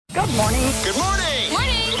Good morning. Good morning.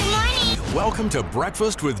 Morning. Good morning. Welcome to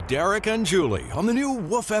Breakfast with Derek and Julie on the new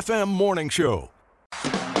Woof FM morning show.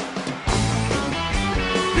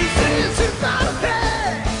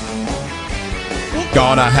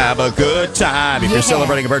 Gonna have a good time. If Yeah. you're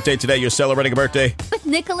celebrating a birthday today, you're celebrating a birthday. With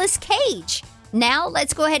Nicolas Cage. Now,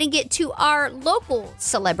 let's go ahead and get to our local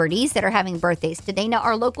celebrities that are having birthdays today. Now,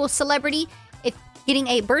 our local celebrity, if getting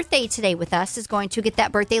a birthday today with us, is going to get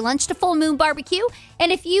that birthday lunch to Full Moon Barbecue.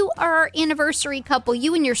 And if you are our anniversary couple,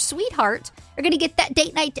 you and your sweetheart are going to get that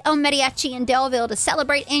date night to El Mariachi in Delville to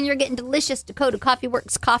celebrate. And you're getting delicious Dakota Coffee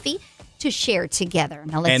Works coffee to share together.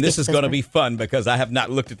 Now, let's And this is going to be be fun because I have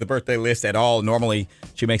not looked at the birthday list at all. Normally,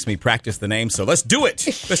 she makes me practice the name, so let's do it.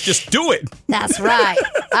 Let's just do it. That's right.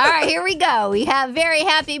 All right, here we go. We have very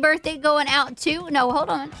happy birthday going out to, no, hold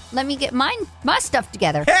on. Let me get my stuff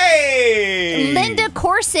together. Hey! Linda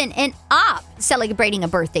Corson and Op celebrating a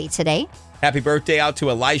birthday today. Happy birthday out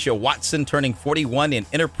to Elijah Watson, turning 41 in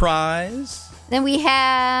Enterprise. Then we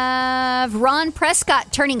have Ron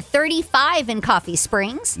Prescott turning 35 in Coffee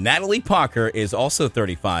Springs. Natalie Parker is also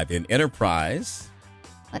 35 in Enterprise.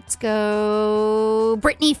 Let's go.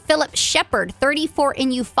 Brittany Phillips Shepard, 34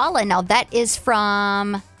 in Eufaula. Now, that is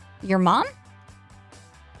from your mom?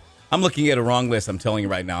 I'm looking at a wrong list. I'm telling you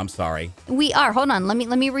right now. I'm sorry. We are. Hold on. Let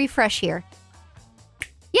me refresh here.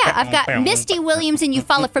 Yeah, I've got Misty Williams and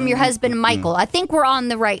Eufaula from your husband, Michael. I think we're on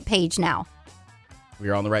the right page now.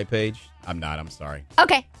 We're on the right page? I'm not. I'm sorry.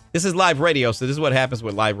 Okay. This is live radio, so this is what happens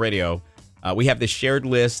with live radio. We have this shared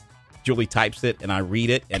list. Julie types it, and I read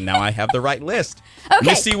it, and now I have the right list. Okay.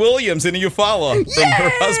 Misty Williams in Eufaula from her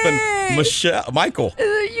husband, Michael.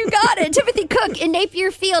 You got it. Timothy Cook in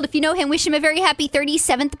Napier Field. If you know him, wish him a very happy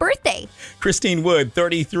 37th birthday. Christine Wood,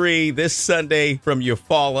 33, this Sunday from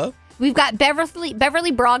Eufaula. We've got Beverly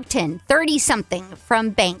Brogton, 30-something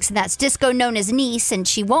from Banks, and that's disco known as niece, and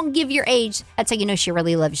she won't give your age. That's how you know she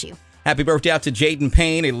really loves you. Happy birthday out to Jaden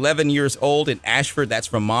Payne, 11 years old in Ashford. That's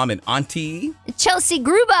from Mom and Auntie. Chelsea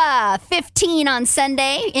Gruba, 15 on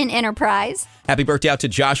Sunday in Enterprise. Happy birthday out to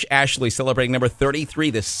Josh Ashley, celebrating number 33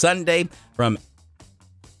 this Sunday from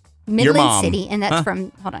your Midland mom. City, and that's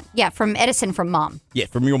from from Edison from Mom. Yeah,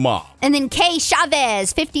 from your mom. And then Kay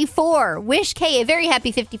Chavez, 54. Wish Kay a very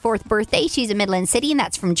happy 54th birthday. She's in Midland City, and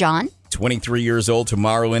that's from John. 23 years old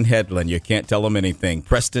tomorrow in Headland. You can't tell him anything.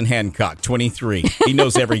 Preston Hancock, 23. He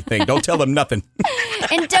knows everything. Don't tell him nothing.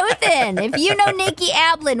 And Dothan, if you know Nikki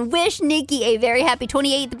Ablin, wish Nikki a very happy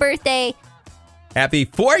 28th birthday. Happy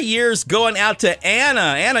 4 years going out to Anna.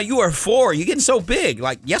 Anna, you are 4. You're getting so big.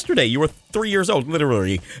 Like yesterday, you were 3 years old,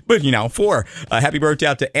 literally. But, 4. Happy birthday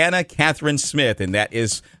out to Anna Catherine Smith. And that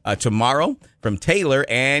is tomorrow from Taylor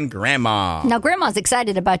and Grandma. Now, Grandma's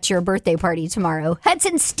excited about your birthday party tomorrow.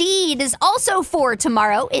 Hudson Steed is also 4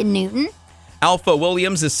 tomorrow in Newton. Alpha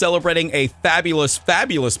Williams is celebrating a fabulous,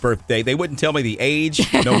 fabulous birthday. They wouldn't tell me the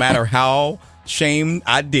age, no matter how shame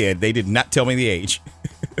I did. They did not tell me the age.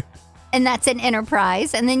 And that's an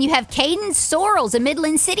Enterprise. And then you have Caden Sorrells in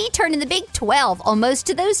Midland City turning the big 12, almost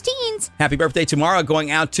to those teens. Happy birthday tomorrow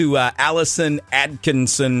going out to Allison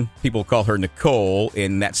Atkinson. People call her Nicole,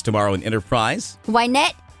 and that's tomorrow in Enterprise.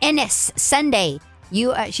 Wynette Ennis, Sunday.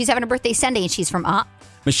 She's having a birthday Sunday, and she's from Op.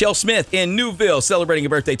 Michelle Smith in Newville celebrating a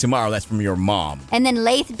birthday tomorrow. That's from your mom. And then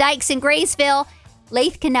Lath Dykes in Graysville.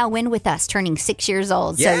 Lath can now win with us, turning 6 years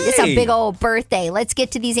old. So Yay! it's a big old birthday. Let's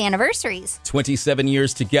get to these anniversaries. 27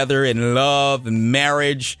 years together in love and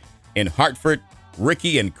marriage in Hartford.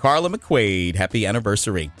 Ricky and Carla McQuaid. Happy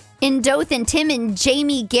anniversary. In Dothan, Tim and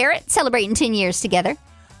Jamie Garrett celebrating 10 years together.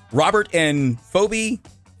 Robert and Phoebe.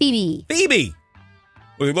 Phoebe.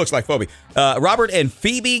 Well, it looks like Phoebe. Robert and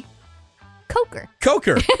Phoebe Coker.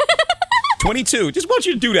 22. Just want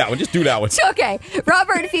you to do that one. Just do that one. Okay.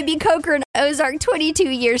 Robert and Phoebe Coker and Ozark, 22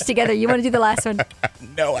 years together. You want to do the last one?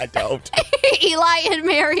 No, I don't. Eli and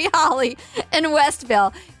Mary Holly in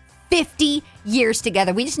Westville, 50 years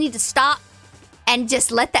together. We just need to stop and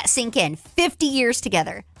just let that sink in. 50 years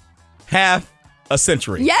together. Half a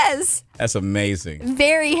century. Yes. That's amazing.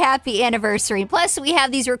 Very happy anniversary. Plus, we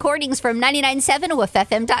have these recordings from 99.7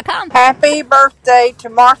 WFFM.com. Happy birthday to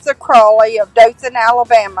Martha Crawley of Dothan,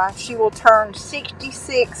 Alabama. She will turn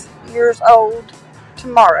 66 years old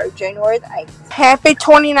tomorrow, January the 8th. Happy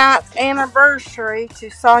 29th anniversary to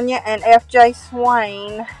Sonia and F.J.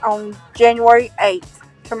 Swain on January 8th,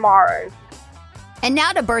 tomorrow. And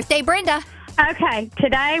now to birthday Brenda. Okay,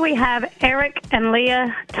 today we have Eric and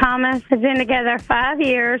Leah Thomas, who've been together 5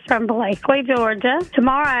 years, from Blakely, Georgia.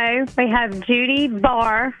 Tomorrow we have Judy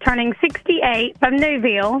Barr, turning 68, from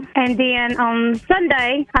Newville. And then on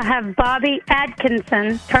Sunday, I have Bobby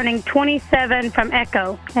Atkinson, turning 27, from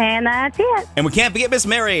Echo. And that's it. And we can't forget Miss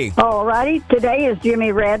Mary. All righty. Today is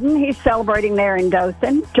Jimmy Redden. He's celebrating there in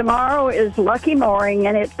Dothan. Tomorrow is Lucky Mooring,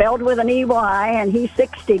 and it's spelled with an EY, and he's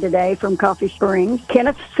 60 today from Coffee Springs.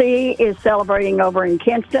 Kenneth C. is celebrating over in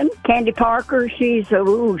Kinston. Candy Parker, she's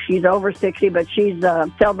over 60, but she's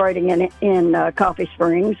celebrating in Coffee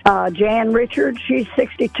Springs. Jan Richards, she's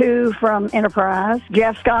 62 from Enterprise.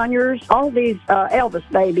 Jeff Sconyers, all these Elvis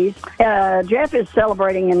babies. Jeff is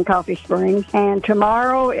celebrating in Coffee Springs. And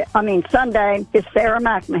Sunday is Sarah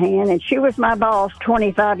McMahon, and she was my boss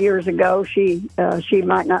 25 years ago. She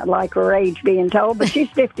might not like her age being told, but she's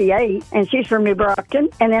 58, and she's from New Brockton.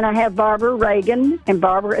 And then I have Barbara Reagan, and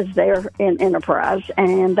Barbara is there in Enterprise,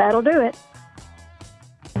 and that'll do it.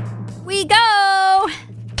 We go.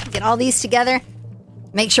 Get all these together.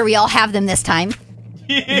 Make sure we all have them this time.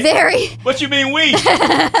 What you mean we?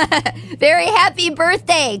 Very happy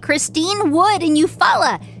birthday, Christine Wood in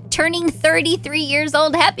Eufaula, turning 33 years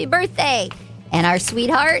old. Happy birthday. And our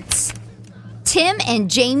sweethearts, Tim and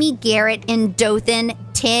Jamie Garrett in Dothan,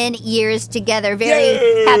 10 years together.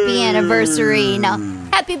 Very happy anniversary. Now,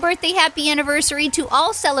 happy birthday, happy anniversary to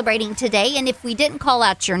all celebrating today. And if we didn't call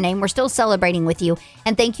out your name, we're still celebrating with you.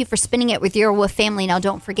 And thank you for spending it with your Wolf family. Now,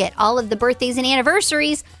 don't forget, all of the birthdays and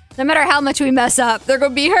anniversaries, no matter how much we mess up, they're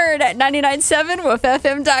going to be heard at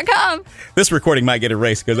 997wolffm.com. This recording might get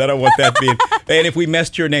erased because I don't want that being. And if we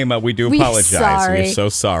messed your name up, we do apologize. We're so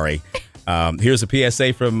sorry. Here's a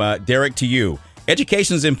PSA from Derek to you.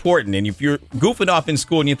 Education is important, and if you're goofing off in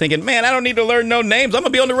school and you're thinking, man, I don't need to learn no names, I'm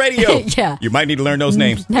going to be on the radio. Yeah. You might need to learn those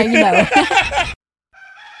names. Now you know.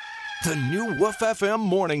 The new Woof FM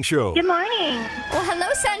morning show. Good morning. Well, hello,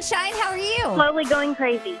 sunshine. How are you? Slowly going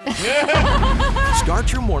crazy.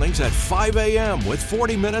 Start your mornings at 5 a.m. with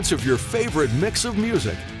 40 minutes of your favorite mix of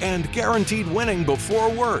music and guaranteed winning before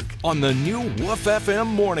work on the new Woof FM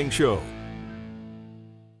morning show.